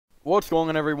What's going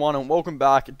on, everyone, and welcome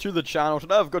back to the channel.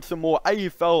 Today I've got some more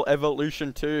AFL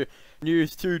Evolution 2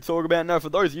 news to talk about. Now, for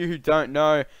those of you who don't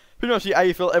know, pretty much the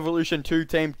AFL Evolution 2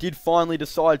 team did finally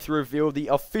decide to reveal the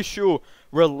official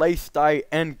release date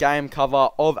and game cover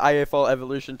of AFL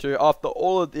Evolution 2. After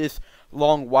all of this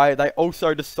long wait, they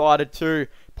also decided to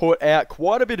put out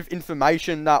quite a bit of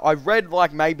information that I read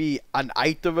like maybe an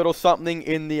eighth of it or something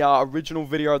in the original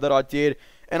video that I did.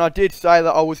 And I did say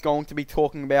that I was going to be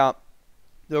talking about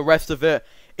the rest of it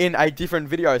in a different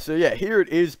video. So yeah, here it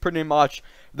is pretty much.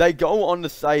 They go on to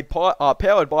say,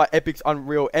 powered by Epic's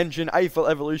Unreal Engine, AFL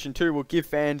Evolution 2 will give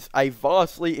fans a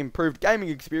vastly improved gaming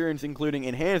experience, including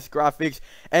enhanced graphics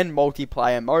and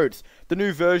multiplayer modes. The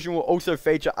new version will also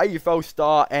feature AFL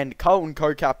star and Carlton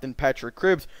co-captain Patrick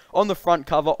Cripps on the front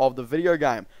cover of the video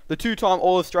game. The two-time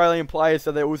All-Australian player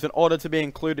said that it was an honour to be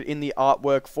included in the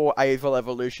artwork for AFL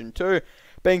Evolution 2.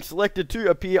 Being selected to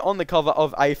appear on the cover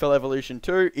of AFL Evolution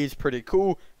 2 is pretty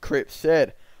cool, Cripps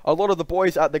said. A lot of the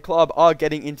boys at the club are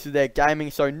getting into their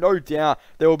gaming, so no doubt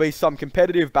there will be some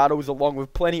competitive battles along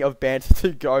with plenty of banter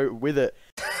to go with it.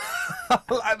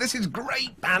 This is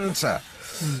great banter.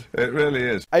 It really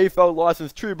is. AFL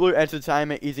licensed True Blue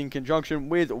Entertainment is in conjunction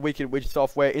with Wicked Witch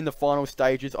Software in the final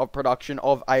stages of production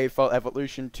of AFL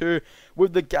Evolution 2,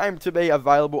 with the game to be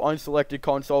available on selected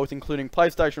consoles including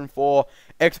PlayStation 4,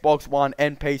 Xbox One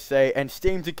and PC, and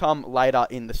Steam to come later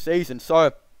in the season.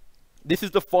 So this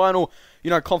is the final,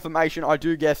 confirmation, I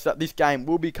do guess, that this game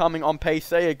will be coming on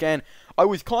PC. Again, I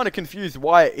was kind of confused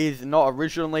why it is not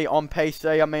originally on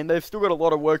PC. I mean, they've still got a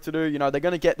lot of work to do. They're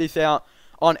going to get this out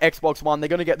on Xbox One, they're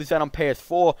going to get this out on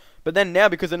PS4, but then now,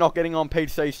 because they're not getting on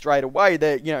PC straight away,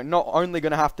 they're, not only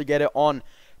going to have to get it on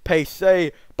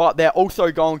PC, but they're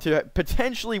also going to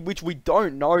potentially, which we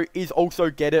don't know, is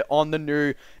also get it on the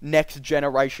new next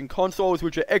generation consoles,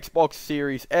 which are Xbox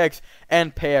Series X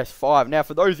and PS5. Now,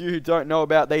 for those of you who don't know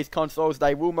about these consoles,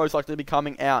 they will most likely be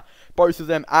coming out, both of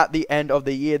them, at the end of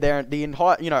the year. They're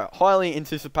the highly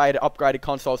anticipated upgraded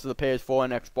consoles to the PS4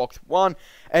 and Xbox One,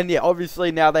 and yeah,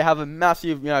 obviously now they have a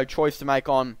massive, choice to make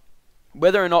on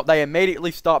whether or not they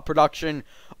immediately start production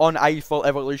on AFL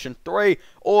Evolution 3,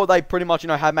 or they pretty much,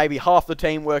 have maybe half the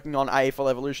team working on AFL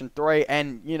Evolution 3,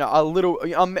 and,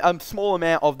 a small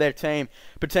amount of their team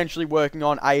potentially working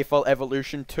on AFL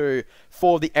Evolution 2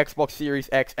 for the Xbox Series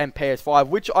X and PS5,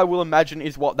 which I will imagine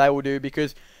is what they will do,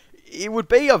 because it would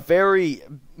be a very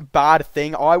bad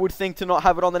thing, I would think, to not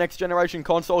have it on the next generation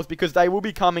consoles, because they will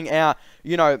be coming out,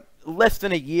 less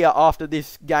than a year after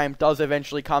this game does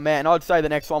eventually come out, and I'd say the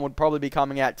next one would probably be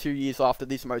coming out 2 years after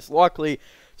this, most likely.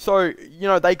 So,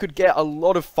 they could get a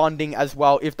lot of funding as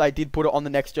well if they did put it on the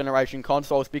next generation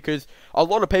consoles, because a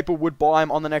lot of people would buy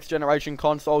them on the next generation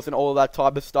consoles and all of that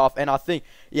type of stuff. And I think,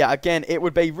 yeah, again, it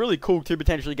would be really cool to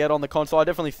potentially get on the console. I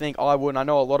definitely think I would, and I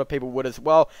know a lot of people would as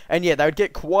well. And yeah, they would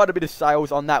get quite a bit of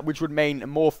sales on that, which would mean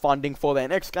more funding for their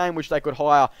next game, which they could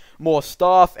hire more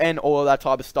staff and all of that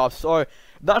type of stuff. So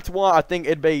that's why I think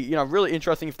it'd be, really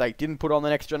interesting if they didn't put on the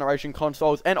next generation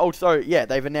consoles. And also, yeah,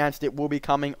 they've announced it will be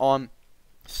coming on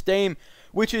Steam,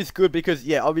 which is good, because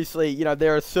yeah, obviously,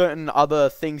 there are certain other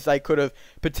things they could have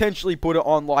potentially put it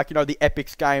on, like, the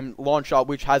Epic's game launcher,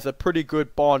 which has a pretty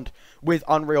good bond with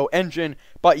Unreal Engine.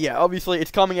 But yeah, obviously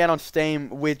it's coming out on Steam,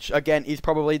 which again is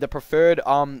probably the preferred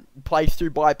place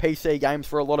to buy PC games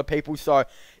for a lot of people. So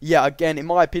yeah, again, in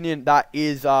my opinion, that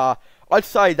is I'd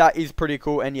say that is pretty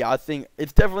cool. And yeah, I think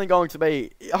it's definitely going to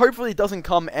be, hopefully it doesn't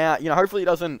come out, hopefully it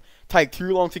doesn't take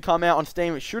too long to come out on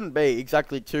Steam. It shouldn't be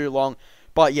exactly too long.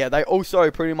 But yeah, they also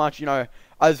pretty much,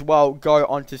 as well go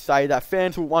on to say that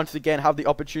fans will once again have the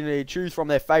opportunity to choose from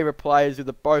their favourite players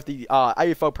with both the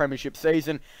AFL Premiership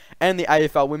season and the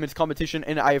AFL Women's Competition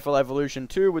in AFL Evolution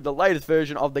 2, with the latest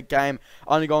version of the game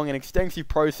undergoing an extensive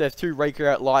process to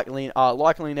recreate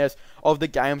likeliness of the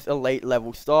game's elite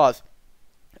level stars.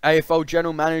 AFL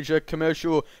General Manager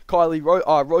Commercial Kylie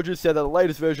Rogers said that the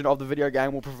latest version of the video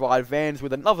game will provide fans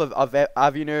with another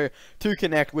avenue to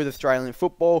connect with Australian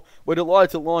football. We're delighted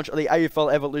to launch the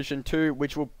AFL Evolution 2,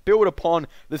 which will build upon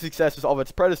the successes of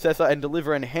its predecessor and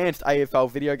deliver enhanced AFL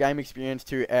video game experience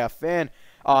to our fan,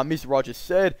 Ms. Rogers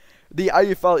said. The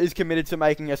AFL is committed to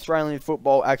making Australian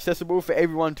football accessible for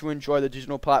everyone to enjoy. The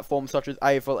digital platform such as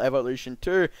AFL Evolution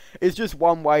 2 is just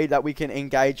one way that we can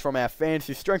engage from our fans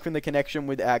to strengthen the connection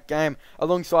with our game,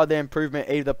 alongside their improvement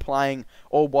either playing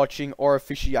or watching or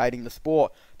officiating the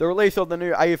sport. The release of the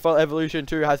new AFL Evolution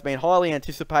 2 has been highly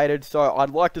anticipated, so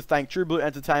I'd like to thank True Blue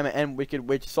Entertainment and Wicked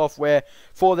Witch Software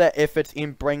for their efforts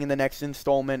in bringing the next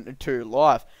installment to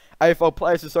life. AFL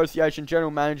Players Association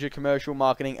General Manager, Commercial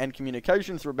Marketing and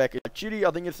Communications, Rebecca Chitty, I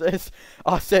think it says,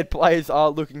 said players are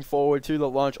looking forward to the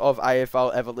launch of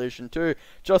AFL Evolution 2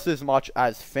 just as much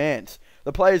as fans.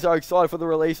 The players are excited for the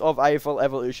release of AFL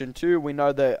Evolution 2. We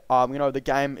know that the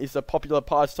game is a popular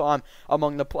pastime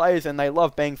among the players, and they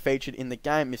love being featured in the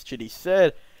game, Miss Chitty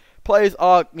said. Players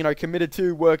are, committed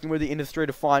to working with the industry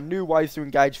to find new ways to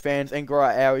engage fans and grow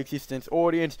our existing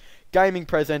audience, gaming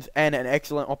presence, and an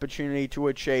excellent opportunity to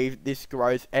achieve this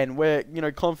growth. And we're,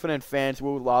 confident fans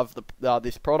will love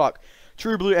this product.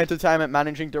 True Blue Entertainment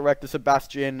Managing Director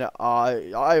Sebastian,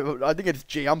 I think it's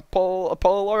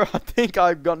Giampolo, I think,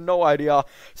 I've got no idea,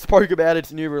 spoke about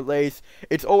its new release.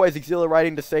 It's always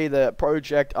exhilarating to see the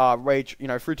project reach,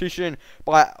 fruition,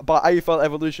 but AFL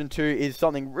Evolution 2 is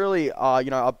something really,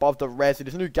 above the rest.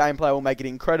 Its new gameplay will make it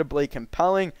incredibly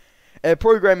compelling. Our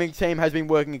programming team has been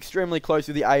working extremely close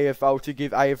with the AFL to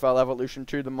give AFL Evolution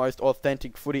 2 the most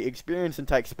authentic footy experience and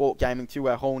take sport gaming to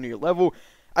a whole new level.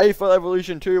 AFL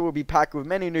Evolution 2 will be packed with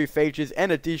many new features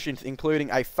and additions, including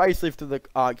a facelift to the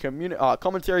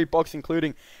commentary box,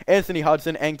 including Anthony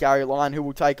Hudson and Gary Lyon, who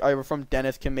will take over from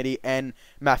Dennis Committee and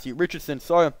Matthew Richardson.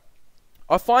 So,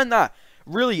 I find that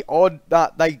really odd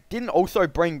that they didn't also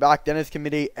bring back Dennis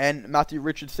Committee and Matthew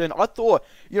Richardson. I thought,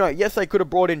 yes, they could have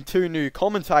brought in 2 new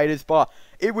commentators, but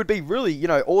it would be really,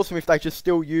 awesome if they just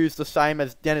still use the same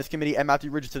as Dennis Committee and Matthew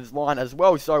Richardson's line as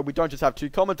well. So we don't just have 2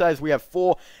 commentators, we have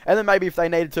 4. And then maybe if they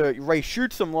needed to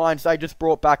reshoot some lines, they just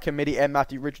brought back Committee and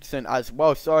Matthew Richardson as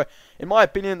well. So, in my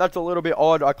opinion, that's a little bit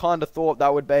odd. I kind of thought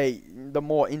that would be the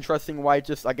more interesting way,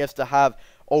 just, I guess, to have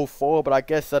all 4. But I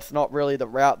guess that's not really the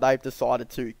route they've decided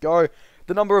to go.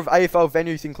 The number of AFL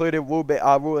venues included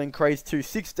will increase to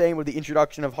 16 with the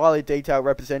introduction of highly detailed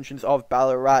representations of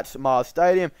Ballarat's Mars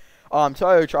Stadium,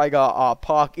 Toyo Traeger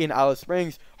Park in Alice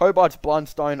Springs, Hobart's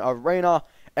Blundstone Arena,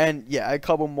 and yeah, a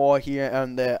couple more here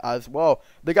and there as well.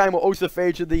 The game will also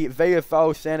feature the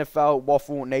VFL, SANFL,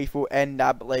 Waffle, NEAFL, and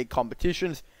NAB League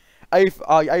competitions.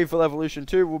 AFL Evolution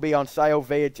 2 will be on sale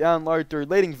via download through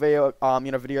leading video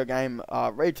game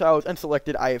retailers and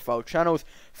selected AFL channels.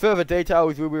 Further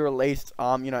details will be released,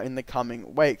 in the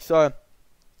coming week. So,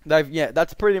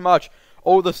 that's pretty much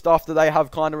all the stuff that they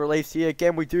have kind of released here.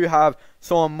 Again, we do have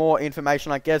some more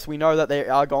information, I guess. We know that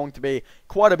there are going to be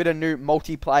quite a bit of new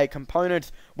multiplayer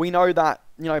components. We know that,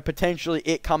 potentially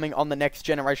it coming on the next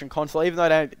generation console. Even though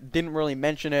they didn't really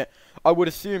mention it, I would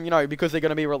assume, because they're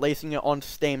going to be releasing it on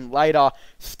Steam later,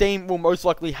 Steam will most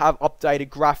likely have updated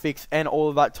graphics and all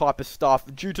of that type of stuff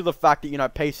due to the fact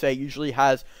that, PC usually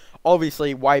has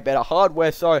obviously way better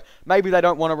hardware, so maybe they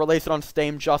don't want to release it on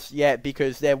Steam just yet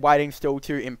because they're waiting still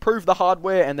to improve the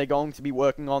hardware and they're going to be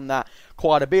working on that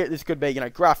quite a bit. This could be,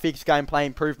 graphics, gameplay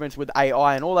improvements with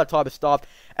AI and all that type of stuff,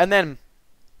 and then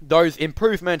those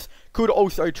improvements could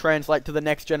also translate to the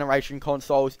next generation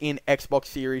consoles in Xbox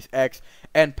Series X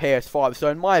and PS5. So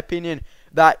in my opinion,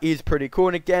 that is pretty cool.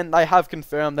 And again, they have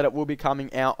confirmed that it will be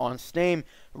coming out on Steam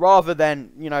rather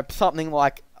than, something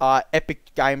like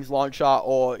Epic Games Launcher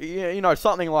or,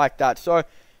 something like that. So,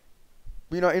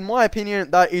 in my opinion,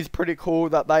 that is pretty cool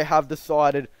that they have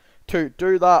decided to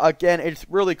do that. Again, it's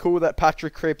really cool that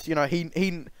Patrick Cripps,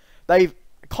 they've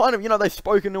kind of, they've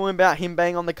spoken to him about him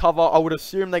being on the cover. I would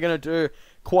assume they're going to do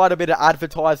quite a bit of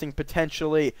advertising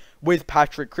potentially with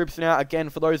Patrick Cripps. Now, again,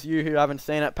 for those of you who haven't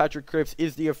seen it, Patrick Cripps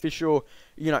is the official,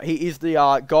 he is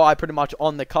the guy pretty much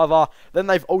on the cover. Then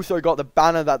they've also got the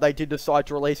banner that they did decide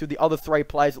to release with the other 3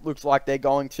 players. It looks like they're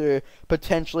going to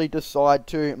potentially decide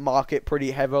to market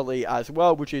pretty heavily as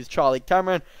well, which is Charlie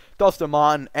Cameron, Dustin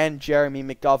Martin, and Jeremy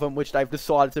McGovern, which they've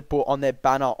decided to put on their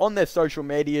banner on their social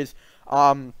medias.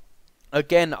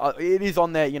 Again, it is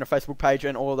on their, Facebook page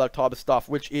and all that type of stuff,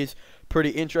 which is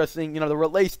pretty interesting. The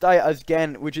release date,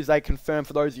 again, which is they confirmed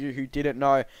for those of you who didn't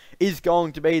know, is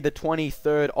going to be the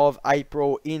 23rd of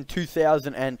April in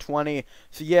 2020.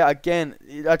 So, yeah, again,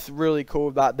 that's really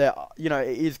cool that there,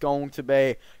 it is going to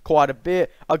be quite a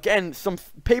bit. Again, some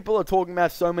people are talking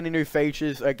about so many new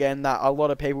features, again, that a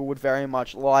lot of people would very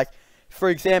much like. For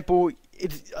example,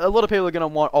 a lot of people are going to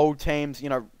want old teams,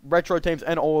 retro teams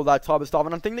and all of that type of stuff.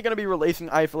 And I think they're going to be releasing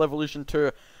AFL Evolution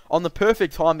 2 on the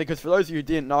perfect time because for those of you who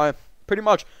didn't know, pretty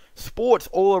much sports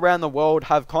all around the world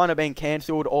have kind of been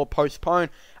cancelled or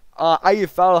postponed.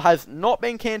 AFL has not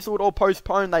been cancelled or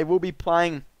postponed. They will be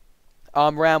playing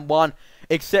round 1,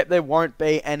 except there won't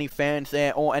be any fans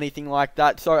there or anything like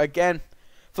that. So again,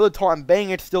 for the time being,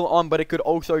 it's still on, but it could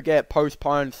also get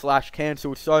postponed /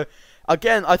 cancelled. So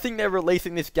again, I think they're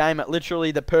releasing this game at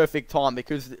literally the perfect time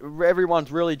because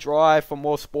everyone's really dry for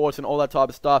more sports and all that type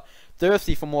of stuff.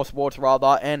 Thirsty for more sports,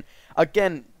 rather. And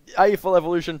again, AFL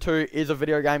Evolution 2 is a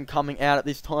video game coming out at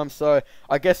this time, so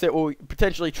I guess it will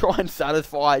potentially try and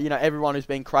satisfy, you know, everyone who's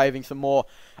been craving some more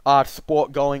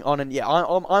sport going on. And yeah,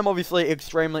 I'm obviously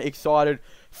extremely excited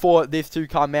for this to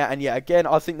come out. And yeah, again,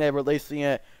 I think they're releasing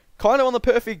it kind of on the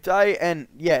perfect day, and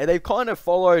yeah, they've kind of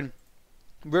followed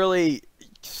really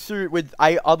suit with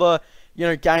other, you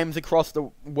know, games across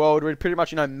the world where pretty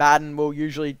much, you know, Madden will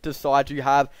usually decide to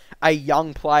have a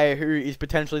young player who is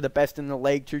potentially the best in the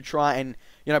league to try and,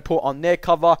 you know, put on their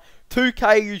cover.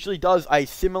 2K usually does a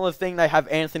similar thing. They have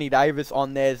Anthony Davis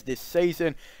on theirs this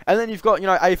season. And then you've got, you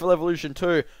know, AFL Evolution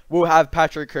 2 will have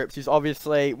Patrick Cripps, who's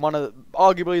obviously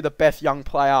arguably the best young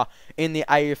player in the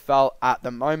AFL at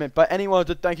the moment. But anyway,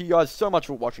 to thank you guys so much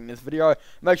for watching this video.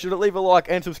 Make sure to leave a like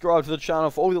and subscribe to the channel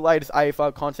for all the latest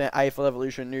AFL content, AFL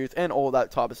Evolution news, and all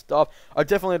that type of stuff. I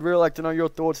definitely would really like to know your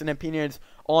thoughts and opinions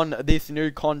on this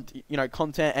new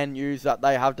content and news that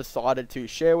they have decided to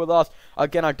share with us.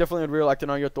 Again, I definitely would really like to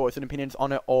know your thoughts and opinions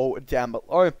on it all down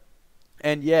below.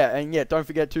 And yeah, don't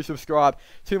forget to subscribe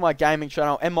to my gaming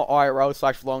channel and my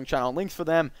IRL/vlog channel. Links for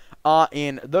them are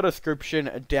in the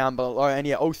description down below. And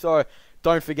yeah, also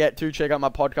don't forget to check out my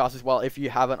podcast as well if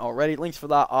you haven't already. Links for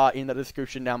that are in the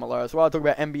description down below as well. I talk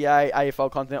about NBA,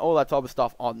 AFL content, all that type of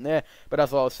stuff on there. But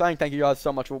as I was saying, thank you guys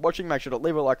so much for watching. Make sure to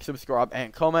leave a like, subscribe,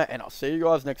 and comment. And I'll see you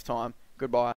guys next time.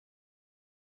 Goodbye.